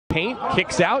Paint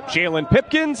kicks out. Jalen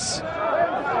Pipkins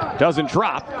doesn't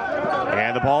drop.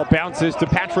 And the ball bounces to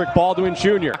Patrick Baldwin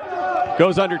Jr.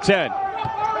 Goes under 10.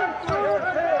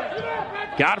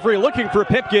 Godfrey looking for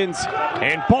Pipkins,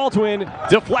 and Baldwin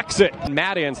deflects it.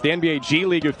 Madden's the NBA G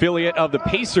League affiliate of the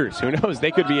Pacers. Who knows,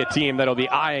 they could be a team that'll be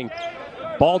eyeing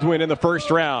Baldwin in the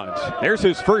first round. There's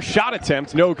his first shot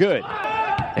attempt, no good.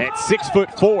 At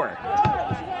 6'4".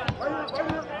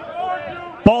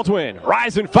 Baldwin,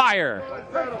 rise and fire.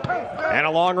 And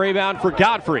a long rebound for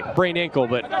Godfrey. Sprained ankle,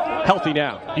 but healthy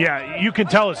now. Yeah, you can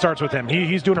tell it starts with him.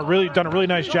 He's done a really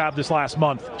nice job this last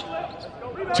month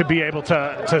to be able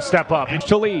to step up.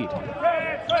 To lead.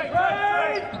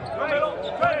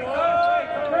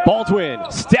 Baldwin,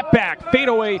 step back,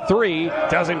 fadeaway three,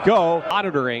 doesn't go.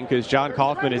 Monitoring, because John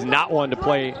Kaufman is not one to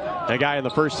play a guy in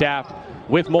the first half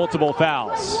with multiple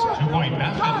fouls.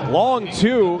 Long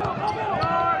two.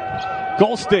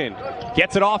 Golston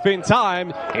gets it off in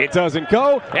time. It doesn't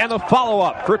go. And the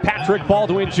follow-up for Patrick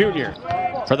Baldwin Jr.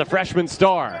 for the freshman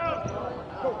star.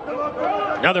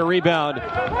 Another rebound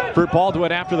for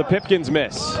Baldwin after the Pipkins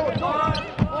miss.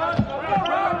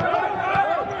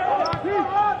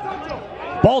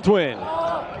 Baldwin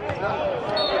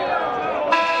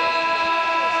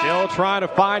still trying to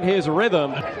find his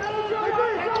rhythm.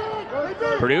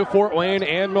 Purdue Fort Wayne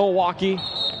and Milwaukee.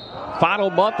 Final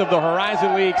month of the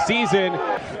Horizon League season.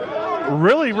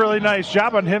 Really nice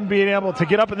job on him being able to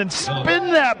get up and then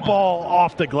spin that ball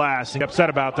off the glass. He's upset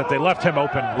about that. They left him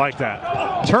open like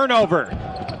that. Turnover.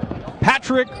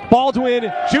 Patrick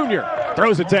Baldwin Jr.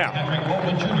 throws it down.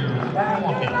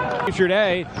 Future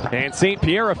day, and St.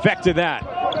 Pierre affected that.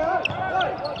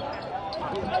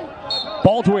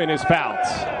 Baldwin is fouled.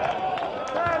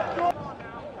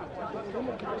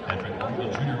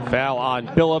 Foul on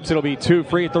Billups. It'll be 2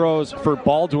 free throws for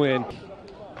Baldwin.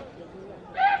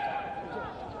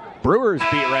 Brewers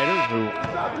beat writer, who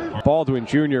Baldwin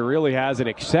Jr. really has an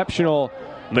exceptional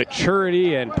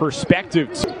maturity and perspective.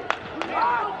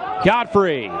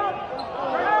 Godfrey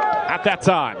at that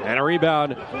time, and a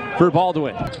rebound for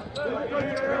Baldwin.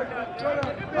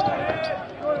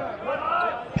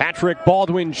 Patrick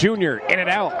Baldwin Jr. in and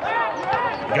out.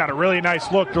 Got a really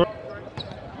nice look.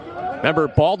 Remember,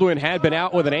 Baldwin had been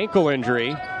out with an ankle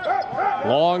injury.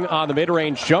 Long on the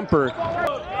mid-range jumper.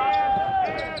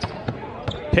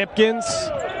 Pipkins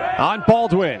on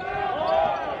Baldwin.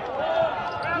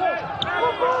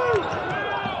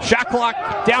 Shot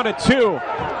clock down to 2.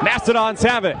 Mastodons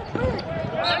have it.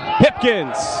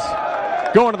 Pipkins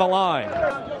going to the line.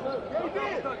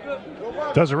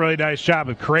 Does a really nice job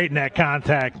of creating that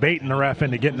contact, baiting the ref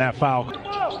into getting that foul.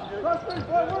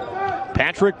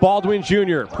 Patrick Baldwin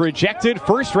Jr., projected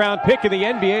first-round pick in the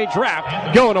NBA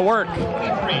draft, going to work.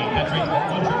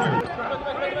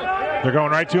 They're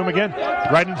going right to him again,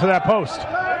 right into that post.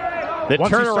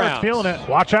 Once he starts feeling it,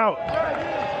 watch out.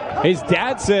 His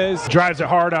dad says drives it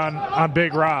hard on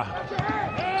Big Ra.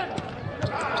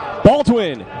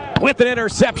 Baldwin with an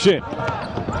interception.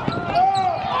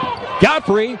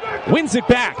 Godfrey wins it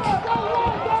back.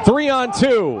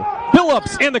 3-on-2.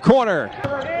 Billups in the corner.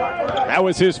 That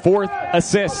was his 4th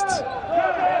assist.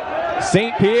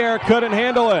 St. Pierre couldn't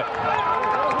handle it.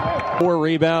 4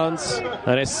 rebounds,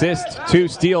 an assist, 2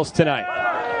 steals tonight.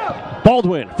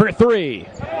 Baldwin for 3.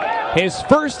 His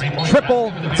first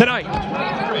triple tonight.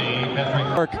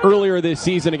 Earlier this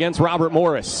season against Robert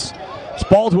Morris. It's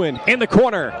Baldwin in the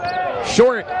corner.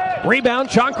 Short rebound,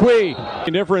 Chonqui.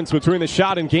 The difference between the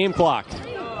shot and game clock.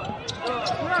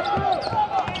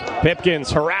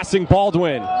 Pipkins harassing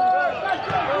Baldwin.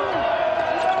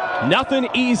 Nothing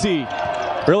easy,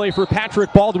 really, for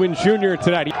Patrick Baldwin Jr.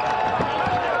 tonight.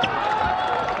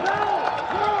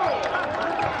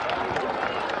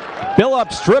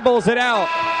 Billups dribbles it out.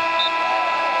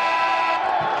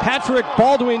 Patrick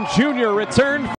Baldwin Jr. returned.